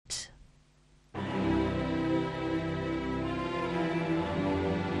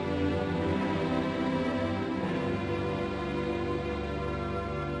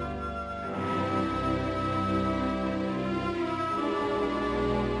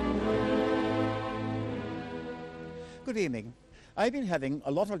Good evening. I've been having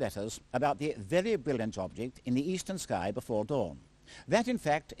a lot of letters about the very brilliant object in the eastern sky before dawn. That, in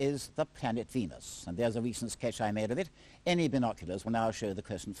fact, is the planet Venus, and there's a recent sketch I made of it. Any binoculars will now show the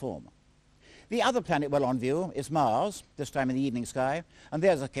crescent form. The other planet well on view is Mars, this time in the evening sky, and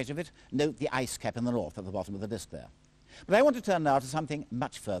there's a sketch of it. Note the ice cap in the north at the bottom of the disk there. But I want to turn now to something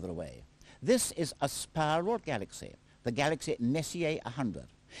much further away. This is a spiral galaxy, the galaxy Messier 100.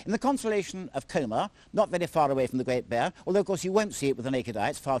 In the constellation of Coma, not very far away from the Great Bear, although of course you won't see it with the naked eye,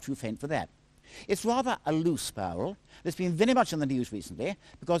 it's far too faint for that. It's rather a loose spiral that's been very much in the news recently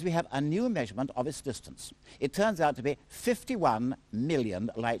because we have a new measurement of its distance. It turns out to be 51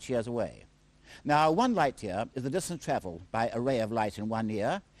 million light years away. Now, 1 light year is the distance travelled by a ray of light in 1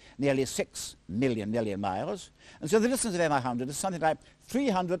 year, nearly 6 million miles, and so the distance of M100 is something like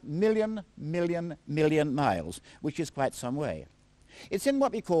 300 million miles, which is quite some way. It's in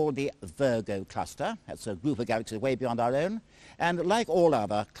what we call the Virgo cluster. That's a group of galaxies way beyond our own. And like all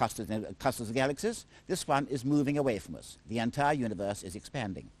other clusters of galaxies, this one is moving away from us. The entire universe is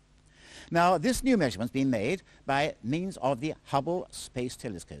expanding. Now, this new measurement's been made by means of the Hubble Space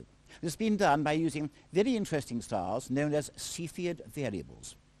Telescope. It's been done by using very interesting stars known as Cepheid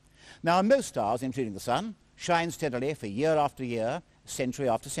variables. Now, most stars, including the Sun, shine steadily for year after year, century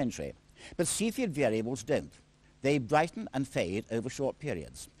after century. But Cepheid variables don't. They brighten and fade over short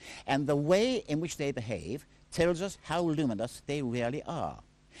periods. And the way in which they behave tells us how luminous they really are.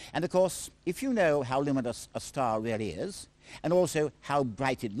 And of course, if you know how luminous a star really is, and also how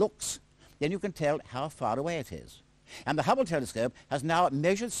bright it looks, then you can tell how far away it is. And the Hubble telescope has now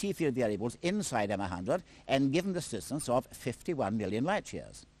measured Cepheid variables inside M100 and given this distance of 51 million light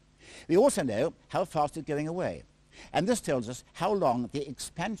years. We also know how fast it's going away. And this tells us how long the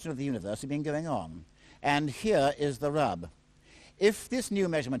expansion of the universe has been going on. And here is the rub. If this new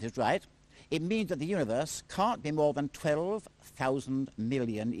measurement is right, it means that the universe can't be more than 12,000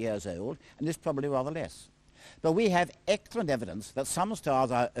 million years old, and it's probably rather less. But we have excellent evidence that some stars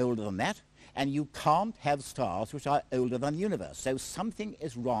are older than that, and you can't have stars which are older than the universe. So something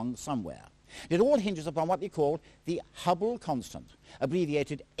is wrong somewhere. It all hinges upon what we call the Hubble constant,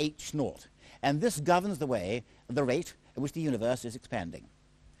 abbreviated H0. And this governs the rate at which the universe is expanding.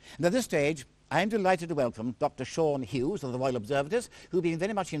 And at this stage, I'm delighted to welcome Dr Shaun Hughes of the Royal Observatories, who've been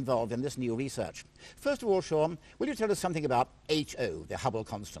very much involved in this new research. First of all, Shaun, will you tell us something about HO, the Hubble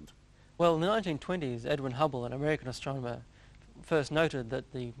constant? Well, in the 1920s, Edwin Hubble, an American astronomer, first noted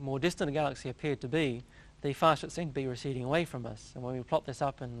that the more distant a galaxy appeared to be, the faster it seemed to be receding away from us. And when we plot this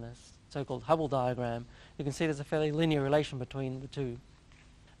up in this so-called Hubble diagram, you can see there's a fairly linear relation between the two.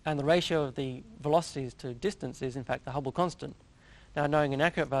 And the ratio of the velocities to distance is, in fact, the Hubble constant. Now, knowing an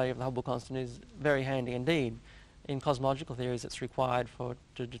accurate value of the Hubble constant is very handy indeed. In cosmological theories, it's required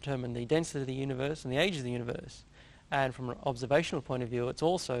to determine the density of the universe and the age of the universe. And from an observational point of view, it's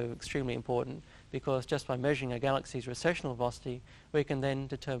also extremely important because just by measuring a galaxy's recessional velocity, we can then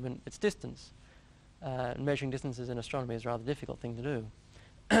determine its distance. Measuring distances in astronomy is a rather difficult thing to do.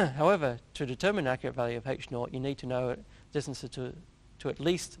 However, to determine an accurate value of H0, you need to know distances to at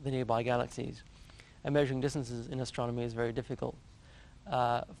least the nearby galaxies. And measuring distances in astronomy is very difficult.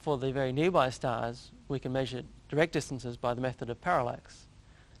 For the very nearby stars, we can measure direct distances by the method of parallax.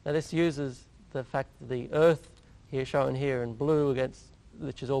 Now, this uses the fact that the Earth, here shown here in blue,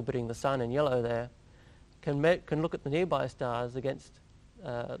 which is orbiting the Sun in yellow there, can look at the nearby stars against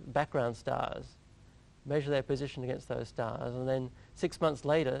background stars, measure their position against those stars, and then 6 months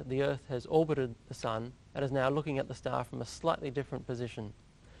later, the Earth has orbited the Sun and is now looking at the star from a slightly different position.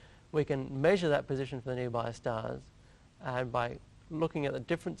 We can measure that position for the nearby stars, and by looking at the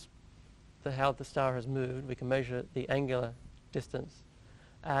difference to how the star has moved, we can measure the angular distance.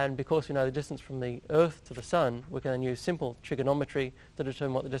 And because we know the distance from the Earth to the Sun, we can then use simple trigonometry to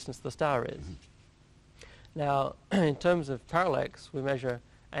determine what the distance to the star is. Now, in terms of parallax, we measure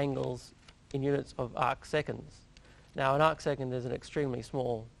angles in units of arc seconds. Now, an arc second is an extremely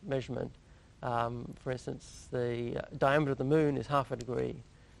small measurement. For instance, the diameter of the Moon is half a degree,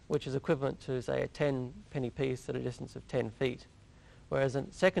 which is equivalent to, say, a 10-penny piece at a distance of 10 feet. Whereas a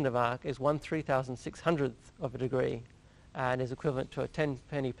second of arc is 1/3600th of a degree and is equivalent to a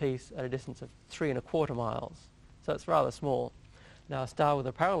 10-penny piece at a distance of 3 1/4 miles. So it's rather small. Now, a star with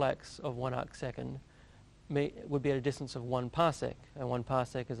a parallax of 1 arc second would be at a distance of 1 parsec, and 1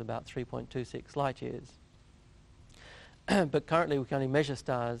 parsec is about 3.26 light years. But currently we can only measure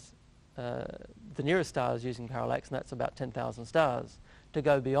stars, the nearest stars using parallax, and that's about 10,000 stars. To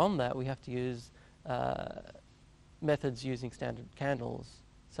go beyond that, we have to use methods using standard candles,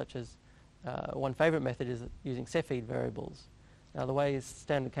 such as one favorite method is using Cepheid variables. Now, the way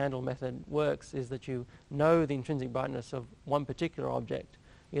standard candle method works is that you know the intrinsic brightness of one particular object.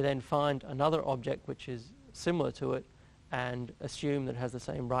 You then find another object which is similar to it and assume that it has the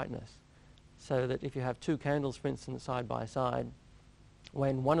same brightness. So that if you have two candles, for instance, side by side,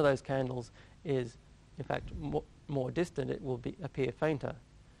 when one of those candles is, in fact, more distant, it will appear fainter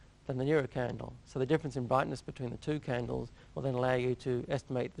than the nearer candle. So the difference in brightness between the two candles will then allow you to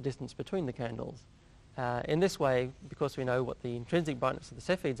estimate the distance between the candles. In this way, because we know what the intrinsic brightness of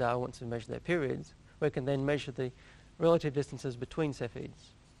the Cepheids are once we measure their periods, we can then measure the relative distances between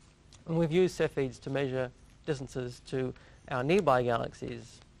Cepheids. And we've used Cepheids to measure distances to our nearby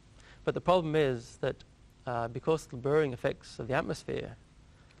galaxies. But the problem is that because of the blurring effects of the atmosphere,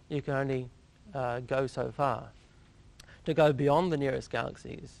 you can only go so far. To go beyond the nearest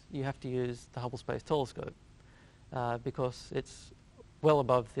galaxies, you have to use the Hubble Space Telescope because it's well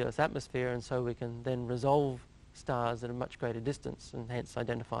above the Earth's atmosphere, and so we can then resolve stars at a much greater distance and hence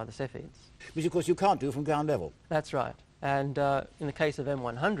identify the Cepheids. Which, of course, you can't do from ground level. That's right. And in the case of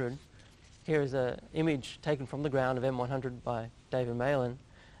M100, here is an image taken from the ground of M100 by David Malin.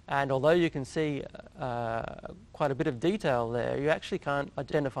 And although you can see quite a bit of detail there, you actually can't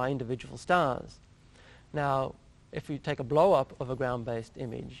identify individual stars. Now, if you take a blow-up of a ground-based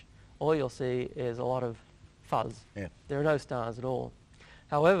image, all you'll see is a lot of fuzz. Yeah. There are no stars at all.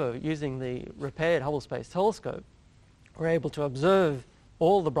 However, using the repaired Hubble Space Telescope, we're able to observe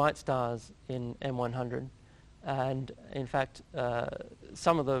all the bright stars in M100, and in fact,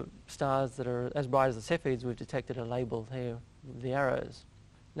 some of the stars that are as bright as the Cepheids we've detected are labelled here with the arrows.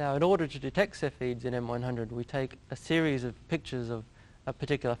 Now, in order to detect Cepheids in M100, we take a series of pictures of a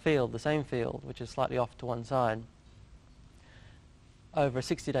particular field, the same field, which is slightly off to one side, over a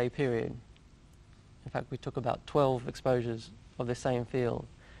 60-day period. In fact, we took about 12 exposures of the same field,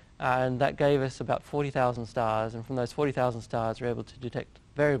 and that gave us about 40,000 stars, and from those 40,000 stars we're able to detect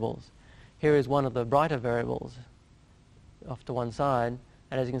variables. Here is one of the brighter variables off to one side,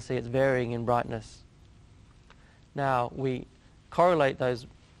 and as you can see, it's varying in brightness. Now, we correlate those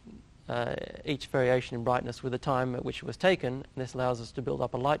each variation in brightness with the time at which it was taken, and this allows us to build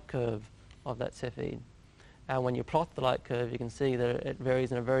up a light curve of that Cepheid. And when you plot the light curve, you can see that it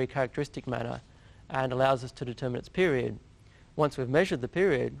varies in a very characteristic manner and allows us to determine its period. Once we've measured the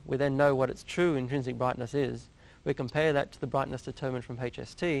period, we then know what its true intrinsic brightness is. We compare that to the brightness determined from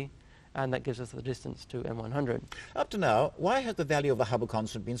HST, and that gives us the distance to M100. Up to now, why has the value of the Hubble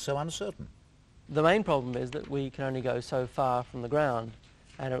constant been so uncertain? The main problem is that we can only go so far from the ground,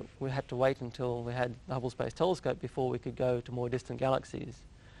 and we had to wait until we had the Hubble Space Telescope before we could go to more distant galaxies.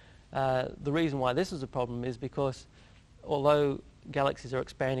 The reason why this is a problem is because although galaxies are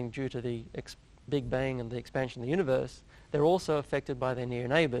expanding due to the Big Bang and the expansion of the universe, they're also affected by their near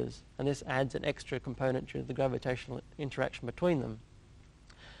neighbours, and this adds an extra component to the gravitational interaction between them.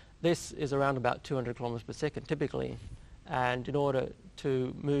 This is around about 200 kilometers per second typically, and in order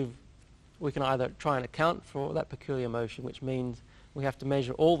to move, we can either try and account for that peculiar motion, which means we have to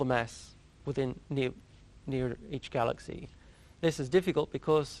measure all the mass within near each galaxy. This is difficult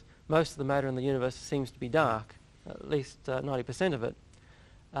because most of the matter in the universe seems to be dark, at least 90% of it.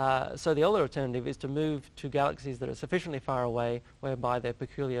 So the other alternative is to move to galaxies that are sufficiently far away whereby their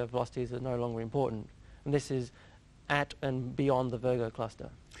peculiar velocities are no longer important. And this is at and beyond the Virgo cluster.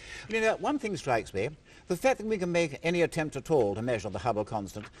 You know, one thing strikes me. The fact that we can make any attempt at all to measure the Hubble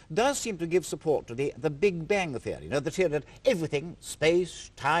constant does seem to give support to the Big Bang theory. You know, the theory that everything,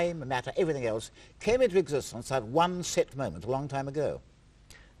 space, time, matter, everything else, came into existence at one set moment a long time ago.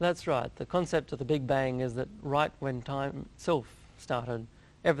 That's right. The concept of the Big Bang is that right when time itself started,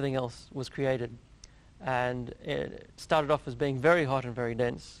 everything else was created. And it started off as being very hot and very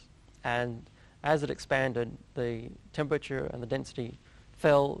dense, and as it expanded, the temperature and the density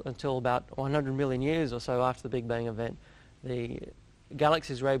fell until about 100 million years or so after the Big Bang event. The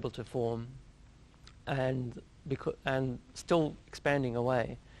galaxies were able to form and still expanding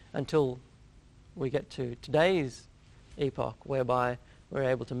away until we get to today's epoch, whereby we're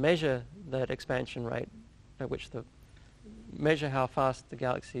able to measure that expansion rate at which measure how fast the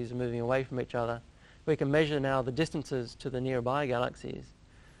galaxies are moving away from each other. We can measure now the distances to the nearby galaxies,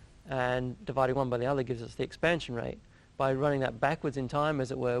 and dividing one by the other gives us the expansion rate. By running that backwards in time,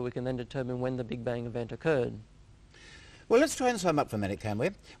 as it were, we can then determine when the Big Bang event occurred. Well, let's try and sum up for a minute, can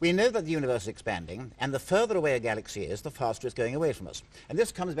we? We know that the universe is expanding, and the further away a galaxy is, the faster it's going away from us. And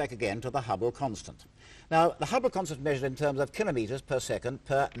this comes back again to the Hubble constant. Now, the Hubble constant is measured in terms of kilometers per second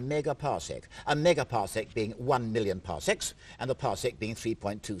per megaparsec, a megaparsec being 1 million parsecs, and the parsec being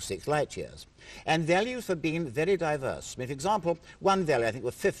 3.26 light years. And values have been very diverse. I mean, for example, one value I think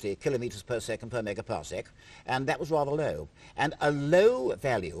was 50 kilometers per second per megaparsec, and that was rather low. And a low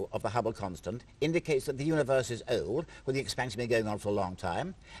value of the Hubble constant indicates that the universe is old, with the expansion been going on for a long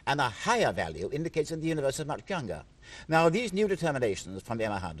time, and a higher value indicates that the universe is much younger. Now, these new determinations from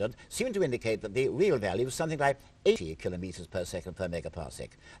M100 seem to indicate that the real value is something like 80 kilometers per second per megaparsec.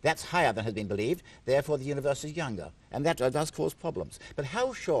 That's higher than has been believed, therefore the universe is younger, and that does cause problems. But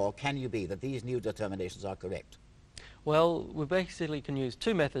how sure can you be that these new determinations are correct? Well, we basically can use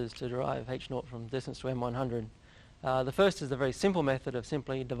two methods to derive h0 from distance to M100. The first is the very simple method of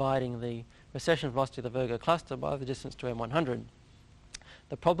simply dividing the recession velocity of the Virgo cluster by the distance to M100.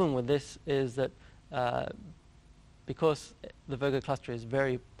 The problem with this is that because the Virgo cluster is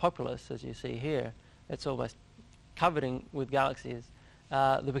very populous, as you see here, it's almost covered with galaxies,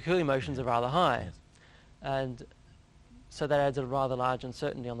 the peculiar motions are rather high. Yes. And so that adds a rather large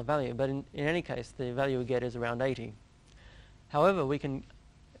uncertainty on the value. But in any case, the value we get is around 80. However, we can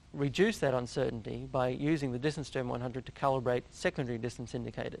reduce that uncertainty by using the distance to M100 to calibrate secondary distance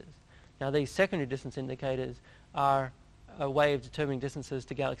indicators. Now, these secondary distance indicators are a way of determining distances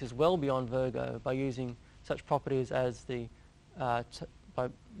to galaxies well beyond Virgo by using such properties as by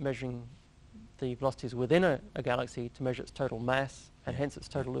measuring the velocities within a galaxy to measure its total mass and hence its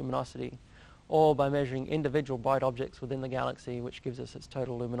total luminosity, or by measuring individual bright objects within the galaxy, which gives us its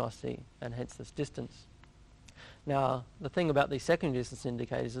total luminosity and hence this distance. Now, the thing about these secondary distance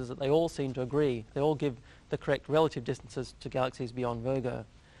indicators is that they all seem to agree. They all give the correct relative distances to galaxies beyond Virgo.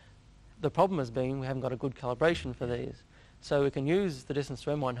 The problem has been we haven't got a good calibration for these. So we can use the distance to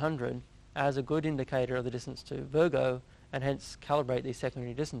M100 as a good indicator of the distance to Virgo and hence calibrate these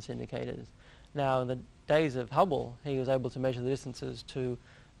secondary distance indicators. Now, in the days of Hubble, he was able to measure the distances to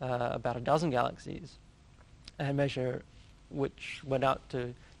about a dozen galaxies and measure which went out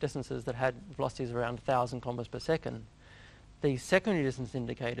to distances that had velocities around 1,000 kilometers per second. These secondary distance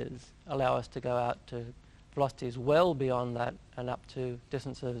indicators allow us to go out to velocities well beyond that and up to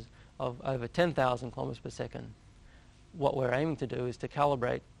distances of over 10,000 kilometers per second. What we're aiming to do is to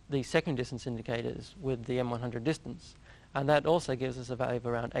calibrate these secondary distance indicators with the M100 distance, and that also gives us a value of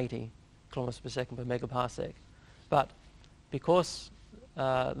around 80 kilometers per second per megaparsec. But because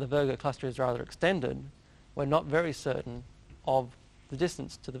the Virgo cluster is rather extended, we're not very certain of the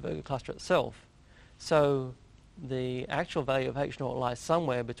distance to the Virgo cluster itself. So the actual value of h0 lies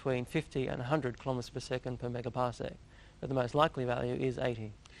somewhere between 50 and 100 kilometers per second per megaparsec, but the most likely value is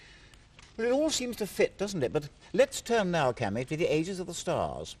 80. Well, it all seems to fit, doesn't it? But let's turn now, can we, to the ages of the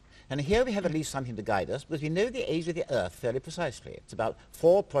stars. And here we have at least something to guide us, because we know the age of the Earth fairly precisely. It's about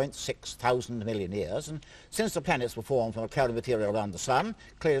 4.6 thousand million years, and since the planets were formed from a cloud of material around the Sun,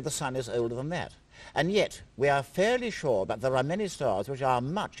 clearly the Sun is older than that. And yet, we are fairly sure that there are many stars which are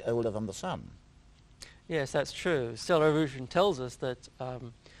much older than the Sun. Yes, that's true. Stellar evolution tells us that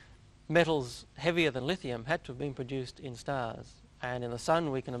metals heavier than lithium had to have been produced in stars. And in the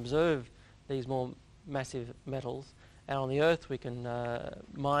Sun, we can observe these more massive metals. And on the Earth, we can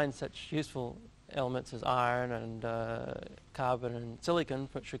mine such useful elements as iron and carbon and silicon,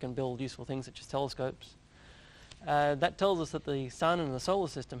 for which we can build useful things such as telescopes. That tells us that the Sun and the solar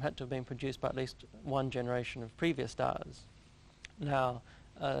system had to have been produced by at least one generation of previous stars. Now,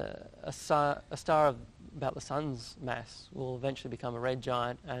 a star of about the Sun's mass will eventually become a red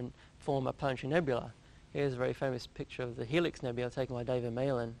giant and form a planetary nebula. Here's a very famous picture of the Helix Nebula taken by David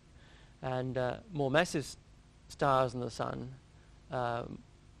Malin. And more massive stars in the Sun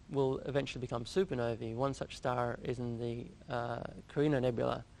will eventually become supernovae. One such star is in the Carina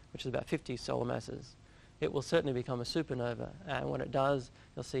Nebula, which is about 50 solar masses. It will certainly become a supernova, and when it does,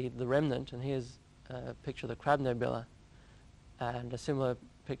 you'll see the remnant, and here's a picture of the Crab Nebula, and a similar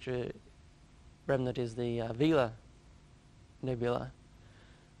picture remnant is the Vela Nebula.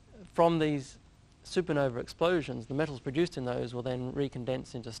 From these supernova explosions, the metals produced in those will then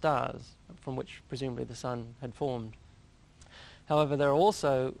recondense into stars, from which presumably the Sun had formed. However, there are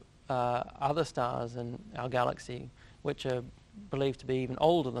also other stars in our galaxy which are believed to be even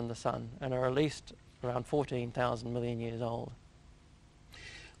older than the Sun and are at least around 14,000 million years old.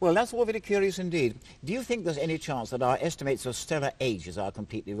 Well, that's all very curious indeed. Do you think there's any chance that our estimates of stellar ages are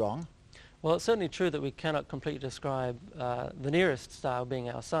completely wrong? Well, it's certainly true that we cannot completely describe the nearest star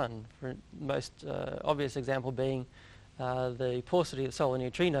being our Sun, for the most obvious example being the paucity of solar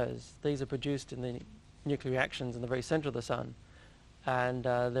neutrinos. These are produced in the nuclear reactions in the very center of the Sun, and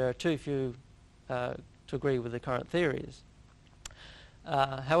there are too few to agree with the current theories.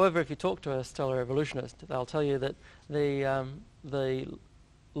 However, if you talk to a stellar evolutionist, they'll tell you that the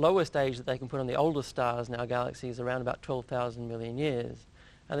lowest age that they can put on the oldest stars in our galaxy is around about 12,000 million years.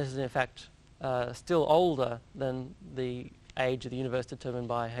 And this is in fact still older than the age of the universe determined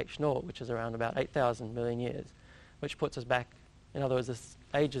by H0, which is around about 8,000 million years, which puts us back, in other words,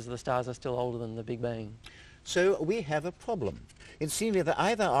 the ages of the stars are still older than the Big Bang. So we have a problem. It seems that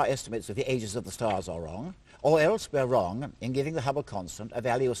either our estimates of the ages of the stars are wrong, or else we're wrong in giving the Hubble constant a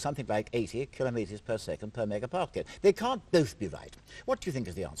value of something like 80 kilometers per second per megaparsec. They can't both be right. What do you think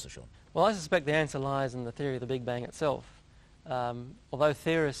is the answer, Shaun? Well, I suspect the answer lies in the theory of the Big Bang itself. Although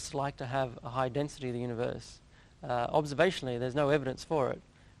theorists like to have a high density of the universe, observationally there's no evidence for it.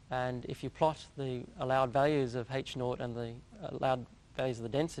 And if you plot the allowed values of H0 and the allowed values of the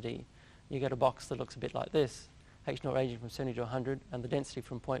density, you get a box that looks a bit like this, H0 ranging from 70 to 100 and the density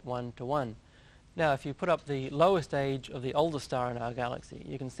from 0.1 to 1. Now, if you put up the lowest age of the oldest star in our galaxy,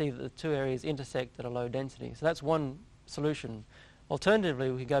 you can see that the two areas intersect at a low density. So that's one solution.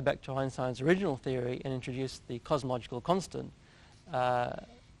 Alternatively, we could go back to Einstein's original theory and introduce the cosmological constant,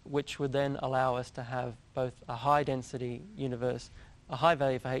 which would then allow us to have both a high density universe, a high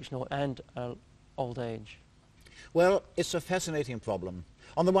value for H0 and old age. Well, it's a fascinating problem.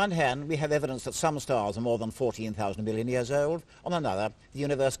 On the one hand, we have evidence that some stars are more than 14,000 million years old. On another, the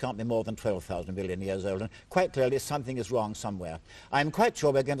universe can't be more than 12,000 million years old. And quite clearly, something is wrong somewhere. I'm quite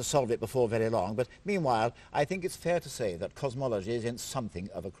sure we're going to solve it before very long. But meanwhile, I think it's fair to say that cosmology is in something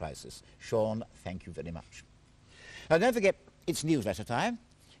of a crisis. Shaun, thank you very much. Now, don't forget, it's newsletter time.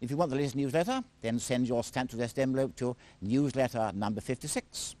 If you want the latest newsletter, then send your stamped addressed envelope to newsletter number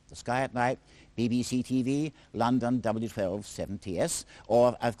 56, The Sky at Night, BBC TV, London W12 7TS,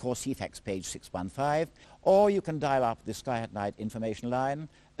 or of course CFAX page 615, or you can dial up the Sky at Night information line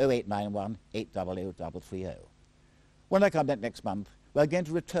 0891 800 330. When I come back next month, we're going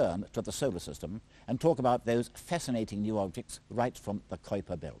to return to the solar system and talk about those fascinating new objects right from the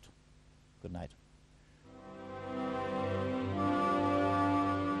Kuiper Belt. Good night.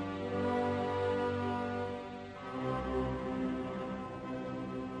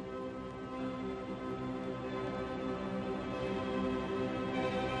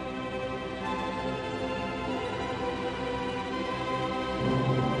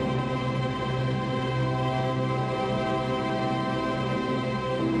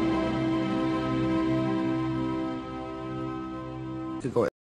 Go